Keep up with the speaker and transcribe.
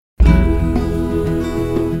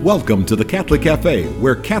Welcome to the Catholic Cafe,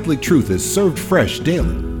 where Catholic truth is served fresh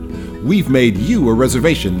daily. We've made you a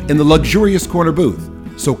reservation in the luxurious corner booth,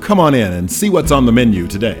 so come on in and see what's on the menu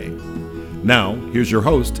today. Now, here's your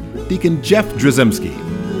host, Deacon Jeff Drzymski.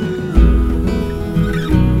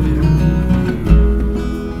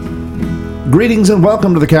 Greetings and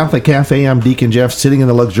welcome to the Catholic Cafe. I'm Deacon Jeff, sitting in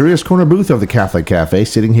the luxurious corner booth of the Catholic Cafe,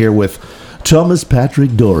 sitting here with Thomas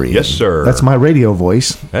Patrick Dorian. Yes, sir. That's my radio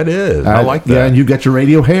voice. That is. I like that. Yeah, and you got your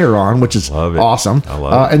radio hair on, which is awesome. I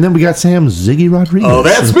love it. And then we got Sam Ziggy Rodriguez. Oh,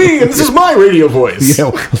 that's me, and this is my radio voice. Yeah,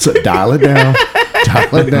 so dial it down.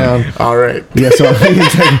 Dial it down. All right. Yeah, so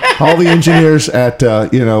all the engineers at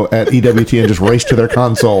EWTN just race to their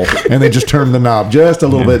console, and they just turn the knob just a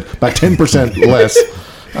little bit, about 10% less.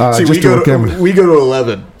 See, we go to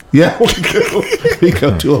 11. Yeah, we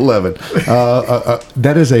go to 11.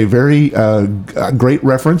 That is a very great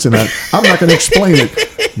reference, and I'm not going to explain it.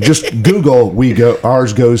 Just Google.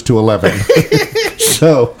 Ours goes to 11.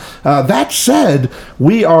 So that said,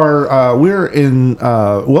 we're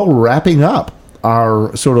wrapping up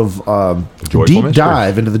our sort of deep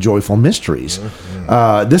dive into the joyful mysteries.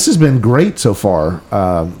 This has been great so far,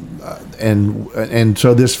 and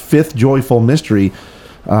so this fifth joyful mystery.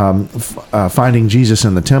 Finding Jesus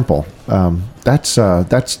in the temple. That's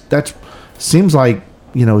seems like,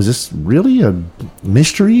 is this really a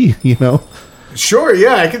mystery? Sure,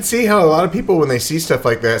 yeah, I can see how a lot of people, when they see stuff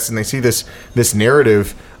like this and they see this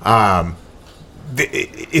narrative,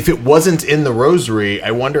 if it wasn't in the Rosary,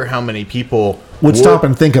 I wonder how many people would stop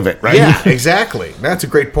and think of it, right? Yeah, exactly. That's a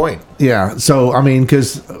great point. Yeah, so I mean,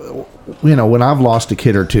 because when I've lost a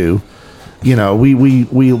kid or two. We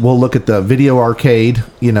will look at the video arcade,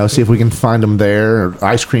 see if we can find them there, or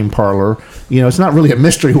ice cream parlor. It's not really a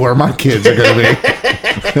mystery where my kids are going to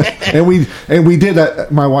be. and we did.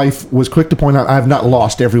 My wife was quick to point out I have not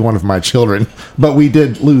lost every one of my children, but we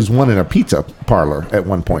did lose one in a pizza parlor at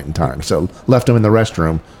one point in time. So left him in the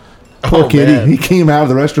restroom. Poor kid, he came out of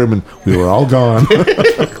the restroom and we were all gone.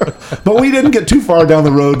 But we didn't get too far down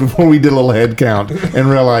the road before we did a little head count and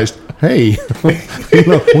realized, hey,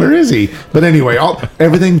 where is he? But anyway,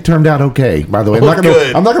 everything turned out okay. By the way, I'm not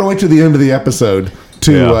going to wait till the end of the episode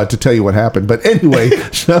to tell you what happened. But anyway,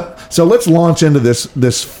 so let's launch into this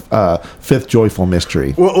fifth joyful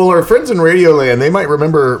mystery. Well, our friends in Radio Land, they might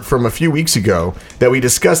remember from a few weeks ago that we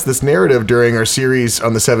discussed this narrative during our series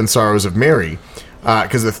on the Seven Sorrows of Mary.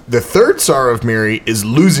 Because the third sorrow of Mary is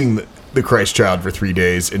losing the Christ child for 3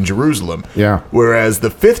 days in Jerusalem. Yeah. Whereas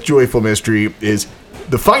the fifth joyful mystery is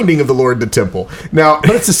the finding of the Lord in the temple. Now,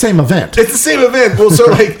 but it's the same event. It's the same event. Well, so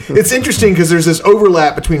it's interesting because there's this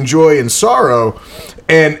overlap between joy and sorrow,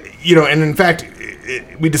 and in fact,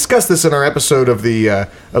 we discussed this in our episode of the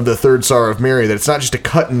third sorrow of Mary, that it's not just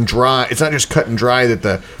cut and dry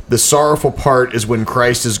that the sorrowful part is when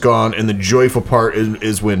Christ is gone and the joyful part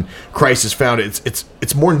is when Christ is found.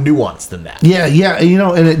 It's more nuanced than that. Yeah,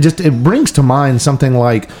 and it brings to mind something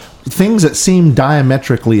like things that seem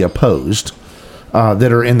diametrically opposed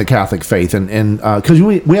that are in the Catholic faith, and because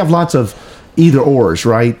we have lots of either ors,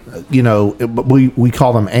 right? But we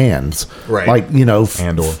call them ands, right? Like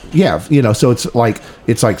and or, yeah. So it's like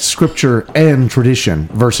scripture and tradition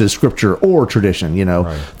versus scripture or tradition.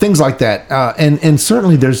 Right. Things like that. And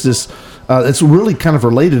certainly there's this. It's really kind of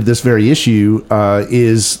related to this very issue.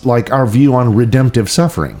 Is like our view on redemptive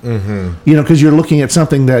suffering. Mm-hmm. Because you're looking at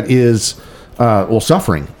something that is.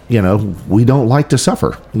 Suffering. We don't like to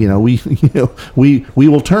suffer. We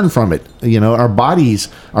will turn from it. Our bodies,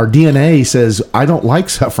 our DNA says, I don't like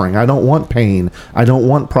suffering. I don't want pain. I don't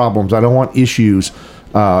want problems. I don't want issues.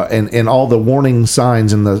 And all the warning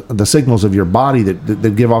signs and the signals of your body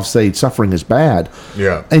that give off, say, suffering is bad.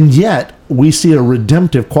 Yeah. And yet we see a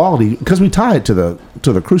redemptive quality because we tie it to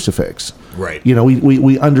the crucifix. Right.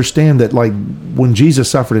 We understand that, like, when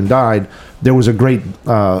Jesus suffered and died, there was a great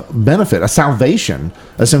benefit, a salvation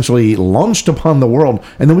essentially launched upon the world,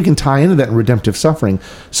 and then we can tie into that in redemptive suffering.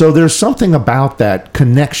 So there's something about that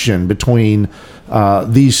connection between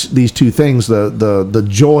these two things, the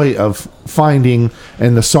joy of finding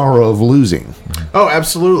and the sorrow of losing. Oh,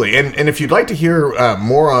 absolutely. And if you'd like to hear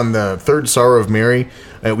more on the third sorrow of Mary,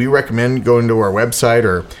 we recommend going to our website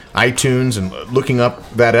or iTunes and looking up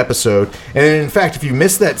that episode. And in fact, if you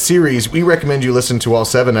missed that series, we recommend you listen to all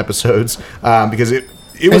 7 episodes because it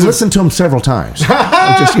was listened to them several times.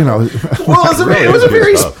 Just well, it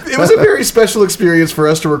was a very special experience for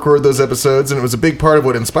us to record those episodes, and it was a big part of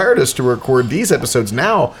what inspired us to record these episodes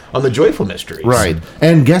now on the Joyful Mysteries. Right.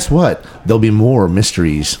 And guess what? There'll be more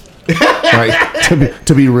mysteries right?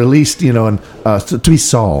 To be released, and to be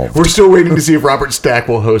solved. We're still waiting to see if Robert Stack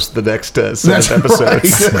will host the next set of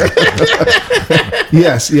episodes. Right.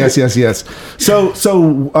 Yes. So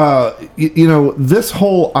this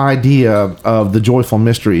whole idea of the joyful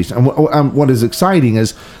mysteries, and what is exciting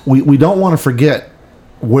is we don't want to forget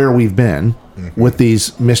where we've been with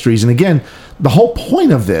these mysteries. And again, the whole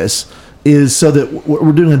point of this is so that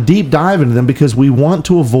we're doing a deep dive into them because we want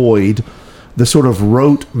to avoid the sort of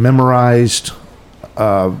rote, memorized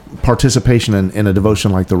participation in a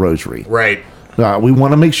devotion like the Rosary. Right. We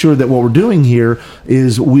want to make sure that what we're doing here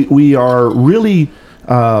is we are really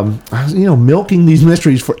milking these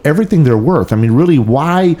mysteries for everything they're worth. I mean, really,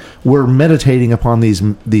 why we're meditating upon these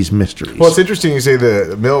mysteries. Well, it's interesting you say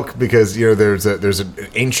the milk because there's an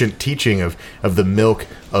ancient teaching of the milk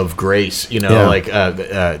of grace. Like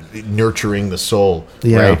nurturing the soul.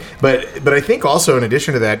 Yeah. Right. But I think also in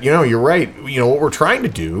addition to that, you're right. What we're trying to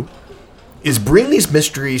do is bring these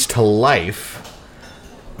mysteries to life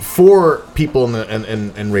for people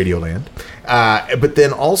in Radioland, but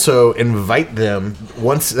then also invite them,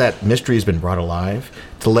 once that mystery has been brought alive,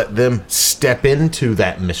 to let them step into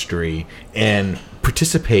that mystery and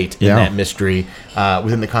participate in that mystery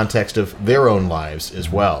within the context of their own lives as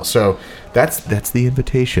well. So that's the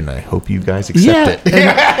invitation. I hope you guys accept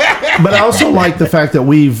it. But I also like the fact that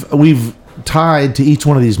we've tied to each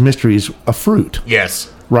one of these mysteries a fruit.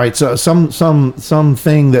 Yes. Right. So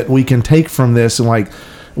something that we can take from this, and like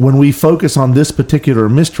when we focus on this particular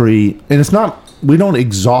mystery, and we don't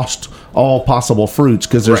exhaust all possible fruits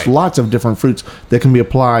because there's lots of different fruits that can be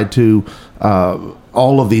applied to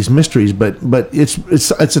all of these mysteries. But it's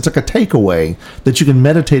like a takeaway that you can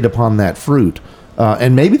meditate upon that fruit,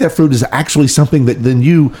 and maybe that fruit is actually something that then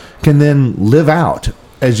you can then live out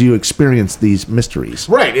as you experience these mysteries.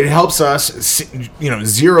 Right. It helps us,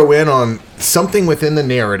 zero in on something within the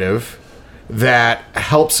narrative that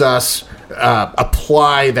helps us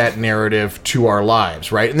apply that narrative to our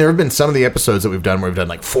lives, right? And there have been some of the episodes that we've done where we've done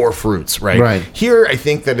like 4 fruits, right? Right. Here, I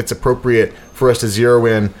think that it's appropriate for us to zero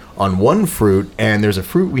in on one fruit, and there's a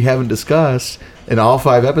fruit we haven't discussed in all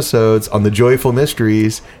 5 episodes on the joyful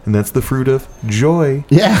mysteries, and that's the fruit of joy.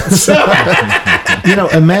 Yeah.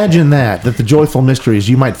 Imagine that the joyful mysteries,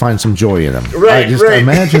 you might find some joy in them. Right.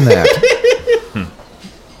 Imagine that.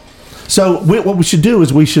 So what we should do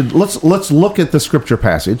is let's look at the scripture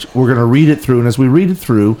passage. We're going to read it through, and as we read it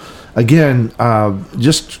through, again,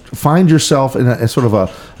 just find yourself in a sort of a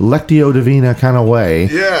Lectio Divina kind of way.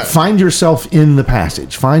 Yeah. Find yourself in the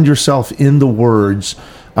passage. Find yourself in the words.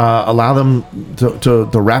 Allow them to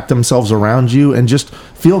wrap themselves around you, and just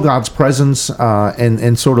feel God's presence,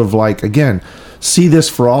 and sort of like, again, see this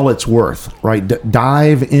for all it's worth, right?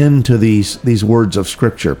 Dive into these words of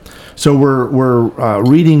Scripture. So we're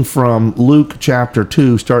reading from Luke chapter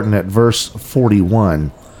 2, starting at verse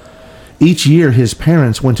 41. Each year his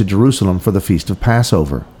parents went to Jerusalem for the feast of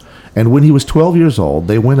Passover, and when he was 12 years old,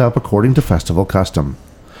 they went up according to festival custom.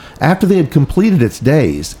 After they had completed its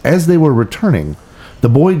days, as they were returning, the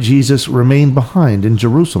boy Jesus remained behind in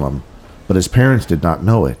Jerusalem, but his parents did not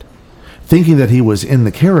know it. Thinking that he was in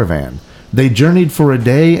the caravan, they journeyed for a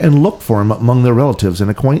day and looked for him among their relatives and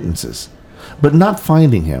acquaintances. But not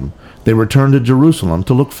finding him, they returned to Jerusalem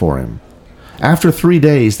to look for him. After 3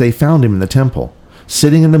 days, they found him in the temple,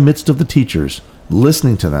 sitting in the midst of the teachers,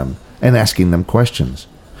 listening to them and asking them questions.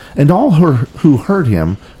 And all who heard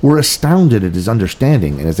him were astounded at his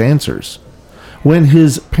understanding and his answers. When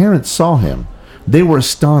his parents saw him, they were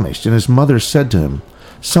astonished, and his mother said to him,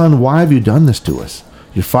 "Son, why have you done this to us?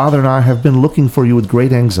 Your father and I have been looking for you with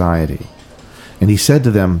great anxiety." And he said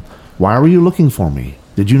to them, "Why were you looking for me?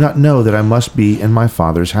 Did you not know that I must be in my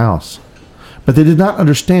Father's house?" But they did not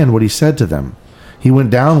understand what he said to them. He went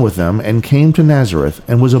down with them and came to Nazareth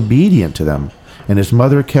and was obedient to them. And his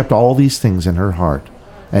mother kept all these things in her heart.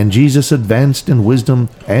 And Jesus advanced in wisdom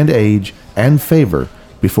and age and favor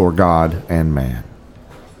before God and man.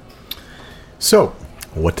 So,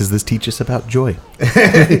 what does this teach us about joy?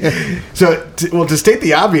 To state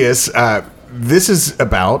the obvious, this is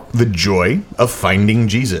about the joy of finding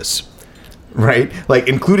Jesus, right? Like,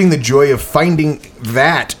 including the joy of finding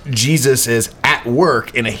that Jesus is at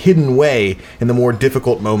work in a hidden way in the more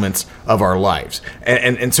difficult moments of our lives.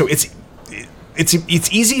 And so it's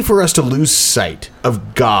easy for us to lose sight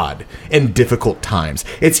of God in difficult times.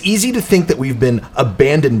 It's easy to think that we've been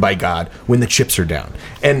abandoned by God when the chips are down.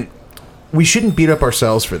 And we shouldn't beat up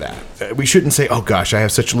ourselves for that. We shouldn't say, "Oh gosh, I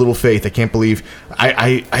have such little faith. I can't believe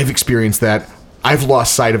I've experienced that. I've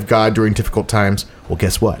lost sight of God during difficult times." Well,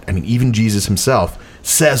 guess what? I mean, even Jesus himself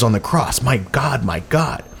says on the cross, my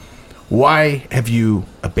God, why have you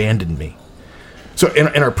abandoned me?" So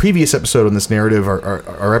in our previous episode on this narrative,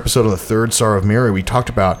 our episode on the third Sorrow of Mary, we talked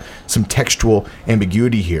about some textual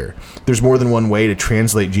ambiguity here. There's more than one way to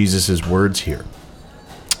translate Jesus' words here.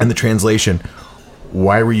 And the translation,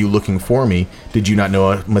 "Why were you looking for me? Did you not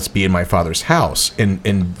know I must be in my Father's house?"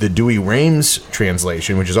 In the Douay-Rheims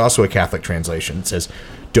translation, which is also a Catholic translation, it says,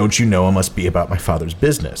 "Don't you know I must be about my Father's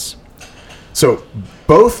business?" So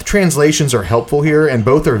both translations are helpful here, and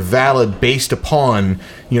both are valid based upon,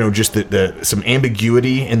 just some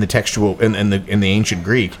ambiguity in the textual in the ancient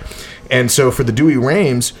Greek. And so for the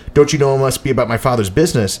Douay-Rheims, "Don't you know it must be about my Father's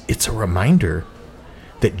business?" It's a reminder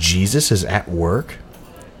that Jesus is at work,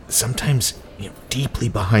 sometimes deeply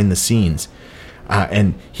behind the scenes,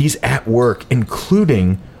 and he's at work,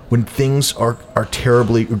 including when things are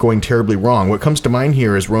going terribly wrong. What comes to mind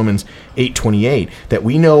here is Romans 8:28, that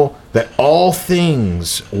we know that all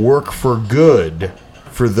things work for good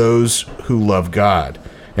for those who love God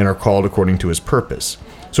and are called according to his purpose.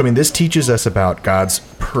 So, this teaches us about God's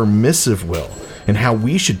permissive will and how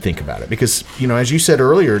we should think about it. Because, as you said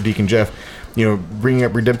earlier, Deacon Jeff, bringing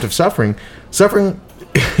up redemptive sufferings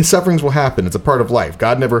will happen. It's a part of life.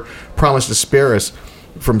 God never promised to spare us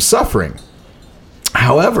from suffering.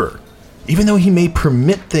 However, even though he may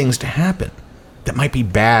permit things to happen that might be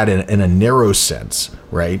bad in a narrow sense,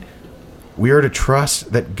 right? We are to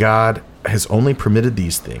trust that God has only permitted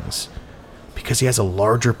these things because he has a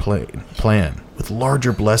larger plan with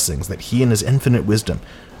larger blessings, that he in his infinite wisdom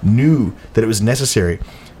knew that it was necessary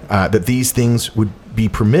that these things would be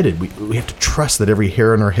permitted. We have to trust that every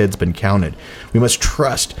hair on our head's been counted. We must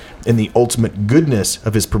trust in the ultimate goodness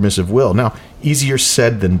of his permissive will. Now, easier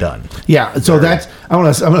said than done. Yeah, so I'm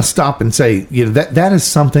going to stop and say, that is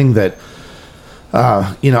something that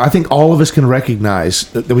I think all of us can recognize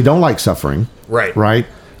that we don't like suffering. Right. Right.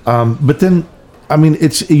 But then,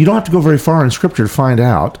 you don't have to go very far in Scripture to find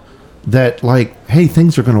out that, hey,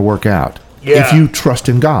 things are going to work out if you trust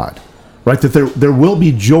in God. Right, that there will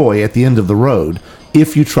be joy at the end of the road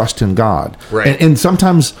if you trust in God. Right. And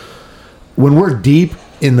sometimes when we're deep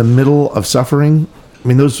in the middle of suffering,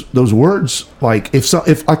 those words,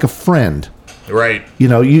 if like a friend, right,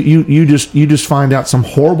 you just find out some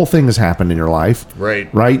horrible thing has happened in your life,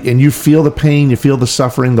 right, and you feel the pain, you feel the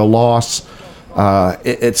suffering, the loss,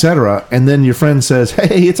 etc. And then your friend says,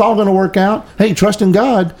 "Hey, it's all going to work out. Hey, trust in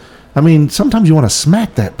God." Sometimes you want to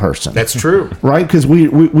smack that person. That's true, right? Because we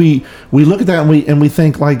look at that and we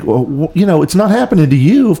think it's not happening to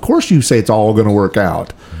you. Of course, you say it's all going to work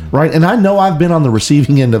out, right? And I know I've been on the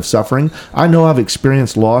receiving end of suffering. I know I've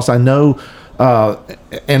experienced loss. I know,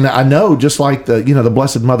 and I know, just like the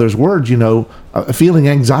Blessed Mother's words, feeling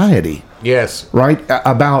anxiety. Yes, right,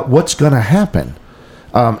 about what's going to happen,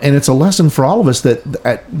 and it's a lesson for all of us that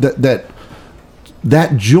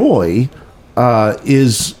joy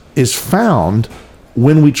is found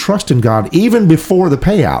when we trust in God, even before the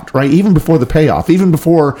payout, right? Even before the payoff, even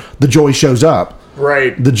before the joy shows up.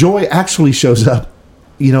 Right. The joy actually shows up,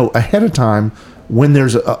 ahead of time when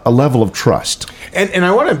there's a level of trust. And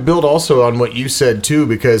I want to build also on what you said too,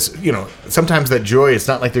 because sometimes that joy, it's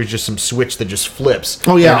not like there's just some switch that just flips.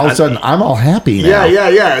 Oh yeah, all of a sudden I'm all happy now.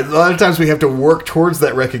 Yeah. A lot of times we have to work towards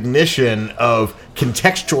that recognition of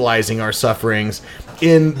contextualizing our sufferings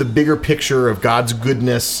in the bigger picture of God's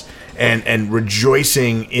goodness and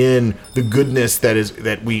rejoicing in the goodness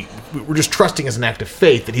that we're just trusting as an act of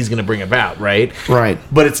faith that he's going to bring about, right? Right.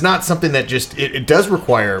 But it's not something that just it does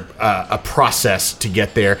require a process to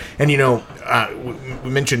get there. And we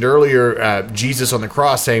mentioned earlier Jesus on the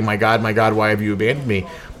cross saying, my God, why have you abandoned me?"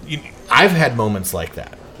 I've had moments like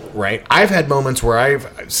that, right? I've had moments where I've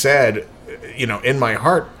said, in my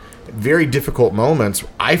heart, very difficult moments,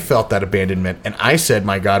 I felt that abandonment, and I said,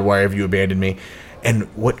 "My God, why have you abandoned me?" And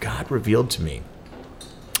what God revealed to me,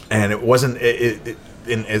 and it wasn't,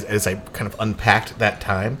 as I kind of unpacked that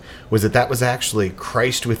time, was that was actually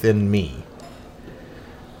Christ within me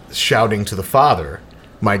shouting to the Father,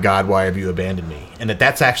 "My God, why have you abandoned me?" And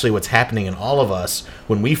that's actually what's happening in all of us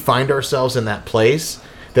when we find ourselves in that place,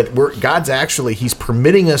 that God's actually, he's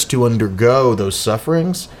permitting us to undergo those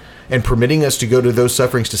sufferings and permitting us to go to those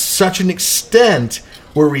sufferings to such an extent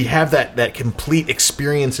where we have that complete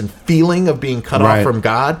experience and feeling of being cut off from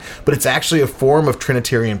God, but it's actually a form of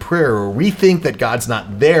Trinitarian prayer where we think that God's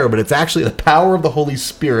not there, but it's actually the power of the Holy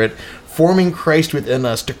Spirit forming Christ within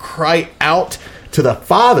us to cry out to the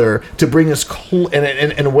Father to bring us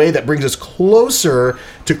in a way that brings us closer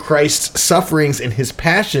to Christ's sufferings and his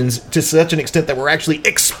passions to such an extent that we're actually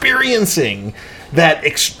experiencing that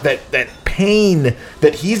pain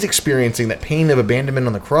that he's experiencing, that pain of abandonment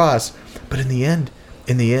on the cross. But in the end,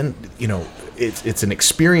 in the end, it's an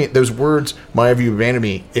experience. Those words, "My have you abandoned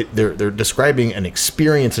me," they're describing an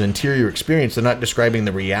experience, an interior experience. They're not describing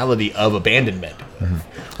the reality of abandonment.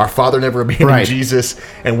 Our Father never abandoned Jesus,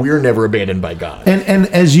 and we're never abandoned by God. And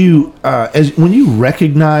when you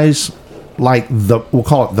recognize, like, we'll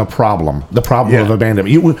call it the problem of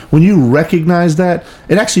abandonment. When you recognize that,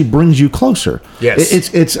 it actually brings you closer. Yes,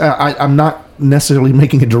 I'm not necessarily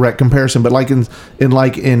making a direct comparison, but like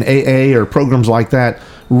in AA or programs like that,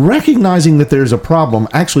 recognizing that there's a problem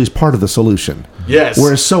actually is part of the solution. Yes.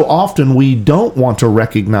 Whereas so often we don't want to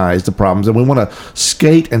recognize the problems, and we want to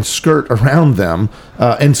skate and skirt around them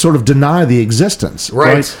and sort of deny the existence.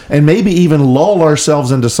 Right. And maybe even lull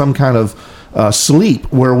ourselves into some kind of sleep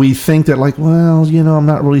where we think that, like, well, I'm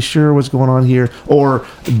not really sure what's going on here, or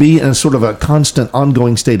be in a sort of a constant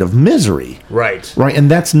ongoing state of misery. Right. And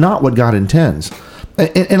that's not what God intends.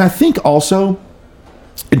 And I think also,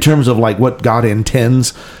 in terms of like what God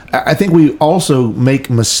intends, I think we also make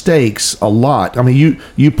mistakes a lot. I mean,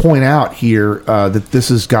 you point out here that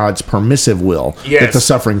this is God's permissive will, that the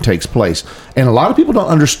suffering takes place. And a lot of people don't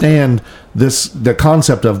understand the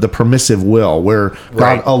concept of the permissive will, where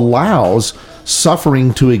God allows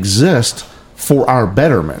suffering to exist for our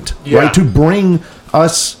betterment, right? To bring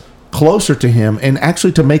us closer to Him and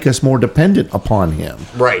actually to make us more dependent upon Him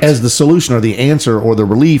as the solution or the answer or the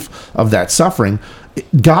relief of that suffering.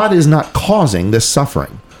 God is not causing this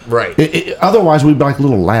suffering. Otherwise, we'd be like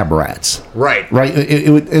little lab rats.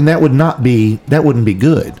 And that wouldn't be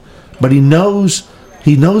good. But He knows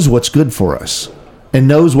what's good for us and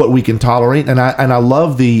knows what we can tolerate. And I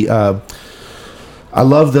love the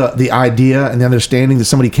idea and the understanding that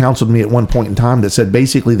somebody counseled me at one point in time that said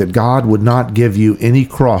basically that God would not give you any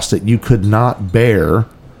cross that you could not bear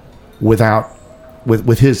without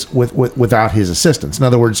His assistance. In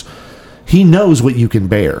other words, He knows what you can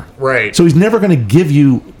bear. So He's never going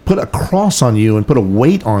to put a cross on you and put a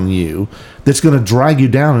weight on you that's going to drag you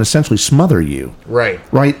down and essentially smother you.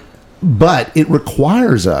 But it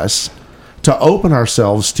requires us to open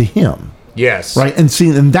ourselves to Him.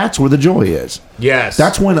 And that's where the joy is.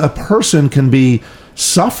 That's when a person can be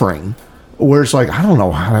suffering where it's like, I don't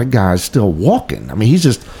know how that guy's still walking. I mean, he's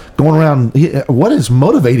just going around. What is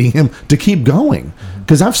motivating him to keep going?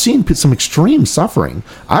 Because I've seen some extreme suffering.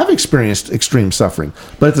 I've experienced extreme suffering.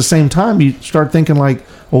 But at the same time, you start thinking like,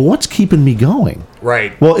 well, what's keeping me going?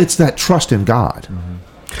 Well, it's that trust in God.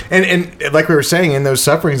 And like we were saying, in those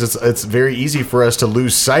sufferings, it's very easy for us to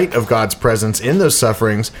lose sight of God's presence in those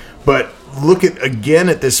sufferings. But look at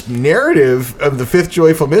this narrative of the fifth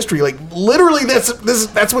joyful mystery. Like, literally,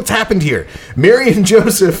 that's what's happened here. Mary and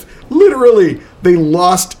Joseph, literally, they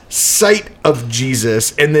lost sight of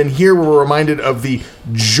Jesus. And then here we're reminded of the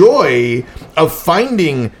joy of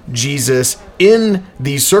finding Jesus in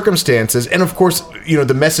these circumstances. And of course,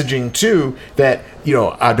 the messaging too, that,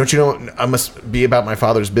 don't you know, I must be about my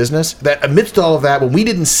Father's business. That amidst all of that, when we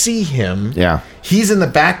didn't see Him, He's in the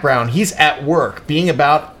background. He's at work being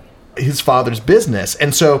about His Father's business.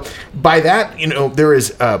 And so by that, there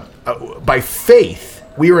is, by faith,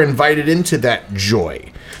 we are invited into that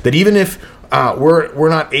joy. That even if we're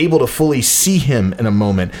not able to fully see Him in a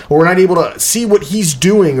moment, or we're not able to see what He's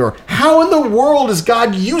doing, or how in the world is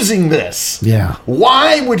God using this?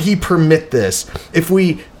 Why would He permit this? If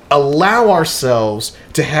we allow ourselves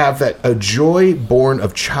to have a joy born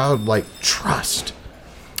of childlike trust,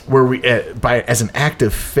 where we, as an act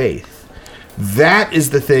of faith, that is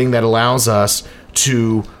the thing that allows us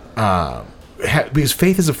to, because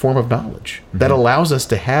faith is a form of knowledge that allows us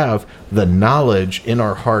to have the knowledge in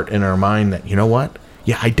our heart and our mind that, you know what?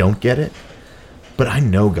 Yeah, I don't get it, but I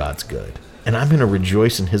know God's good, and I'm going to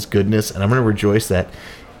rejoice in His goodness, and I'm going to rejoice that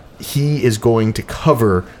He is going to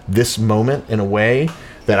cover this moment in a way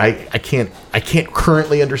that I can't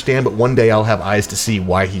currently understand, but one day I'll have eyes to see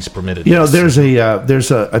why He's permitted this. There's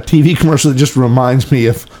a TV commercial that just reminds me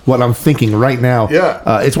of what I'm thinking right now.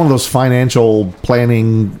 It's one of those financial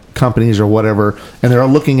planning companies or whatever, and they're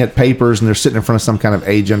looking at papers and they're sitting in front of some kind of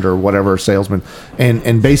agent or whatever, salesman,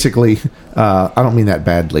 and basically, I don't mean that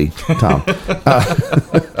badly, Tom.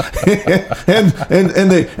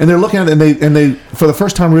 and they're looking at it and they for the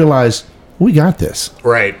first time realize, we got this.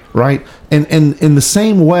 Right. And in the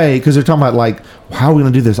same way, because they're talking about like, how are we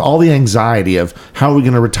going to do this? All the anxiety of how are we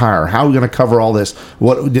going to retire? How are we going to cover all this?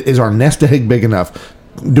 What is our nest egg big enough?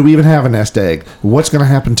 Do we even have a nest egg? What's going to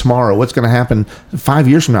happen tomorrow? What's going to happen 5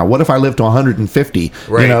 years from now? What if I live to 150?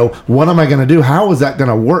 What am I going to do? How is that going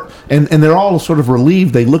to work? And they're all sort of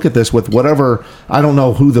relieved. They look at this with whatever, I don't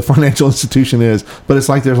know who the financial institution is, but it's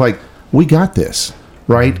like, we got this.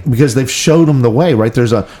 Right, because they've showed them the way. Right,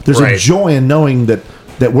 there's a joy in knowing that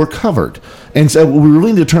that we're covered. And so we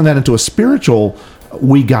really need to turn that into a spiritual,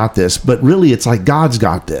 we got this, but really it's like God's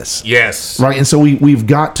got this. Yes. Right? And so we've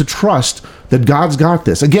got to trust that God's got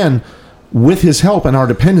this. Again, with his help and our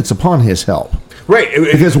dependence upon his help. Right.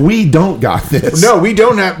 Because we don't got this. No, we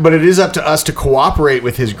don't have, but it is up to us to cooperate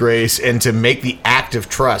with his grace and to make the act of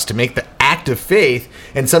trust, to make the act of faith.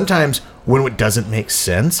 And sometimes when it doesn't make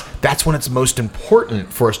sense, that's when it's most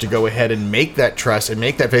important for us to go ahead and make that trust and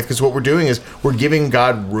make that faith. Because what we're doing is we're giving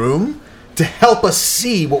God room to help us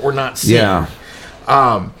see what we're not seeing. Yeah.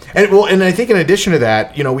 And I think in addition to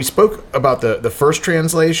that, we spoke about the first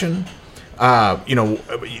translation. Don't you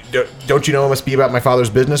know it must be about my Father's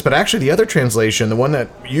business? But actually, the other translation, the one that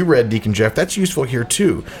you read, Deacon Jeff, that's useful here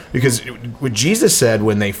too, because what Jesus said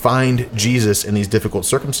when they find Jesus in these difficult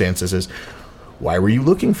circumstances is, "Why were you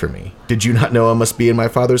looking for me? Did you not know I must be in my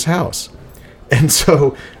Father's house?" And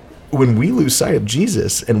so, when we lose sight of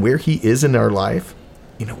Jesus and where He is in our life,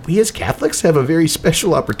 we as Catholics have a very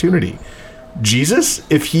special opportunity. Jesus,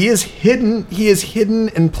 if He is hidden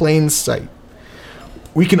in plain sight.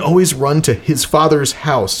 We can always run to his Father's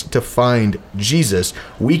house to find Jesus.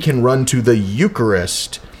 We can run to the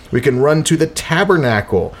Eucharist. We can run to the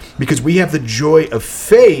tabernacle because we have the joy of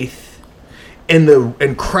faith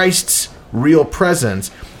in Christ's real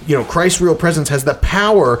presence. Christ's real presence has the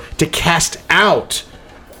power to cast out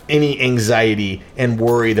any anxiety and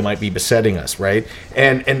worry that might be besetting us, right?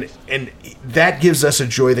 And that gives us a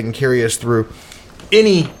joy that can carry us through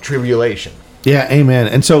any tribulation. Yeah, amen.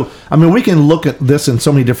 And so, we can look at this in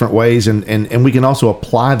so many different ways, and we can also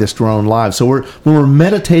apply this to our own lives. So when we're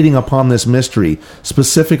meditating upon this mystery,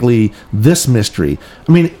 specifically this mystery,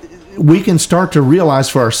 we can start to realize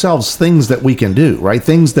for ourselves things that we can do, right?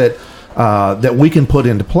 Things that we can put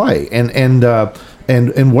into play. And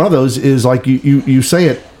one of those is like you say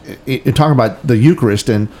it, you talk about the Eucharist,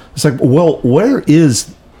 and it's like, well, where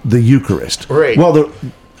is the Eucharist? Right. Well,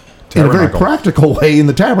 in a very practical way, in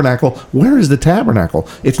the tabernacle, where is the tabernacle?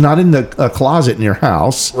 It's not in the closet in your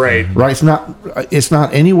house, right? It's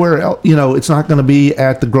not anywhere else. It's not going to be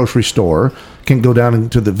at the grocery store. Can go down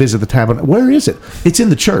to visit the tabernacle. Where is it? It's in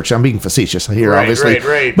the church. I'm being facetious here, obviously.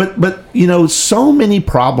 Right. But so many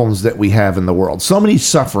problems that we have in the world, so many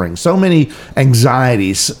suffering, so many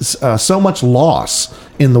anxieties, so much loss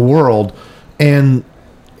in the world, and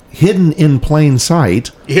hidden in plain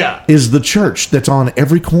sight is the church that's on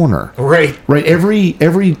every corner. Right.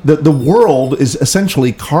 The world is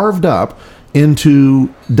essentially carved up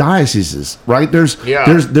into dioceses, right?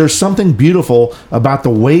 There's something beautiful about the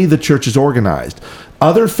way the church is organized.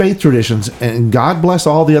 Other faith traditions, and God bless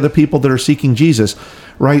all the other people that are seeking Jesus,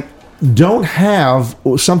 right, don't have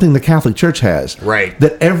something the Catholic Church has. Right.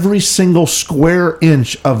 That every single square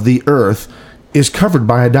inch of the earth is covered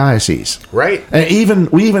by a diocese, right? And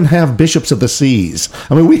we even have bishops of the seas.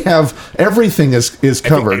 We have everything is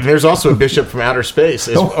covered. There's also a bishop from outer space,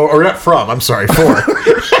 or not from. I'm sorry, for.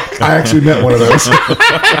 I actually met one of those.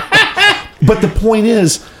 But the point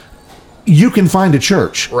is, you can find a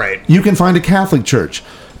church, right? You can find a Catholic church,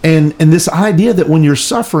 and this idea that when you're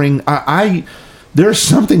suffering, there's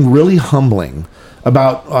something really humbling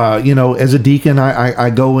about, as a deacon,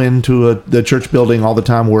 I go into the church building all the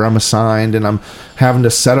time where I'm assigned, and I'm having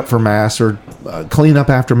to set up for Mass or clean up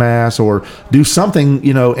after Mass or do something,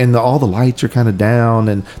 and all the lights are kind of down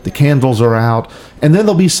and the candles are out. And then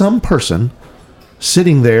there'll be some person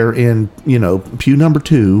sitting there in, pew number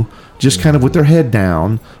 2, just kind of with their head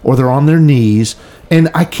down, or they're on their knees. And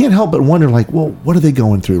I can't help but wonder, what are they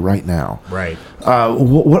going through right now? Right.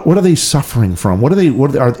 What are they suffering from?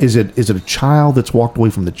 Is it a child that's walked away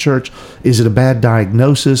from the church? Is it a bad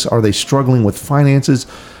diagnosis? Are they struggling with finances?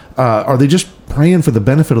 Are they just praying for the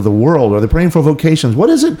benefit of the world? Are they praying for vocations? What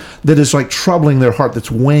is it that is troubling their heart,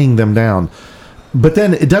 that's weighing them down? But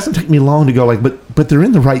then it doesn't take me long to go but they're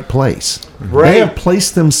in the right place. Right. They have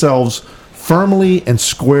placed themselves firmly and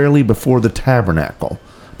squarely before the tabernacle,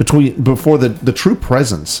 before the true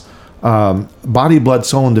presence, body, blood,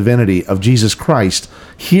 soul, and divinity of Jesus Christ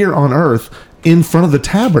here on earth, in front of the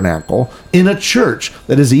tabernacle, in a church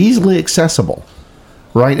that is easily accessible,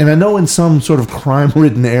 right? And I know in some sort of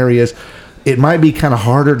crime-ridden areas, it might be kind of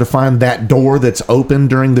harder to find that door that's open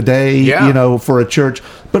during the day, for a church.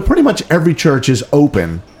 But pretty much every church is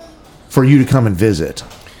open for you to come and visit.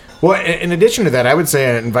 Well, in addition to that, I would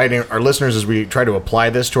say inviting our listeners as we try to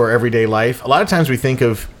apply this to our everyday life, a lot of times we think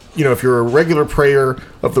of, if you're a regular prayer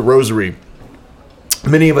of the rosary,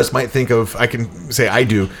 many of us might think of, I can say I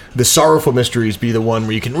do, the sorrowful mysteries be the one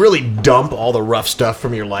where you can really dump all the rough stuff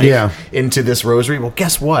from your life into this rosary. Well,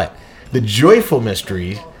 guess what? The joyful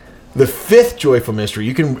mystery, the 5th joyful mystery,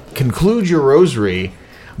 you can conclude your rosary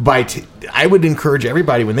I would encourage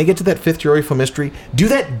everybody when they get to that fifth joyful mystery, do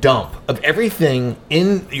that dump of everything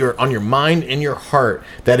on your mind, in your heart,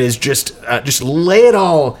 that is just lay it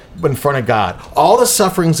all in front of God. All the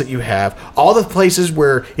sufferings that you have, all the places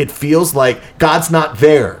where it feels like God's not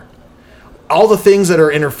there, all the things that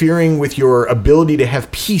are interfering with your ability to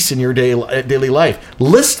have peace in your daily life.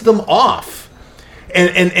 List them off,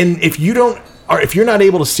 and if you're not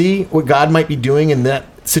able to see what God might be doing in that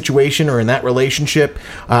situation or in that relationship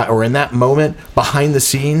or in that moment behind the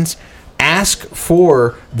scenes, ask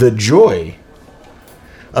for the joy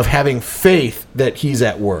of having faith that He's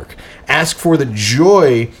at work. Ask for the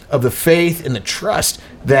joy of the faith and the trust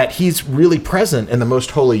that He's really present in the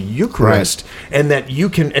Most Holy Eucharist, right, and that you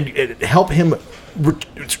can help Him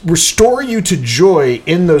restore you to joy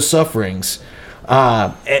in those sufferings.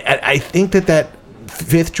 I think that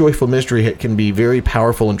fifth joyful mystery can be very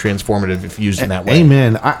powerful and transformative if used in that way.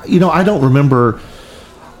 Amen. I don't remember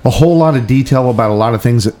a whole lot of detail about a lot of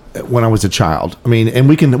things when I was a child. I mean, and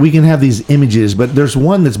we can have these images, but there's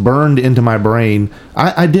one that's burned into my brain.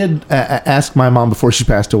 I did ask my mom before she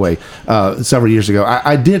passed away several years ago.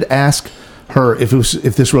 I did ask her if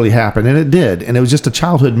this really happened, and it did. And it was just a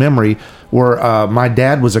childhood memory where my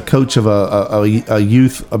dad was a coach of a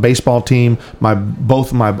youth baseball team. Both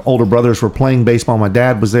of my older brothers were playing baseball. My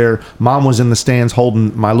dad was there. Mom was in the stands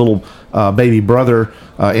holding my little baby brother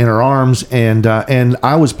in her arms, and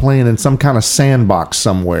I was playing in some kind of sandbox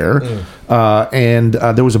somewhere. And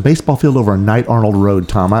there was a baseball field over on Knight Arnold Road,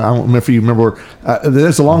 Tom. I don't remember if you remember.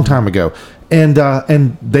 That's a long time ago. And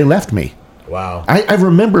they left me. Wow. I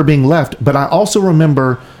remember being left, but I also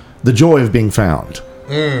remember the joy of being found.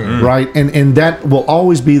 Right? And that will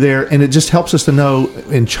always be there. And it just helps us to know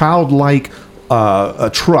in childlike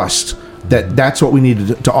trust that that's what we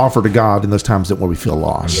need to offer to God in those times where we feel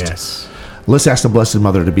lost. Yes. Let's ask the Blessed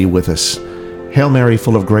Mother to be with us. Hail Mary,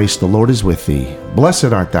 full of grace, the Lord is with thee. Blessed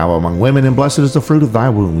art thou among women, and blessed is the fruit of thy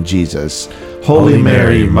womb, Jesus. Holy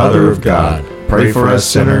Mary, Mother of God, pray for us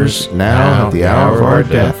sinners, now and at the hour of our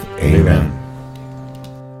death. Amen.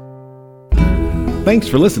 Thanks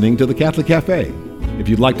for listening to the Catholic Cafe. If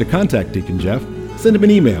you'd like to contact Deacon Jeff, send him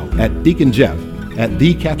an email at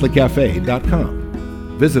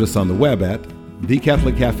deaconjeff@thecatholiccafe.com. Visit us on the web at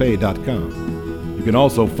thecatholiccafe.com. You can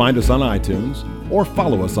also find us on iTunes or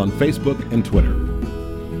follow us on Facebook and Twitter.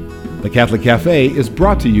 The Catholic Cafe is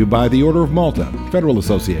brought to you by the Order of Malta Federal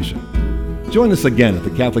Association. Join us again at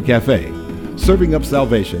the Catholic Cafe, serving up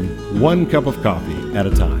salvation one cup of coffee at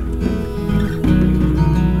a time.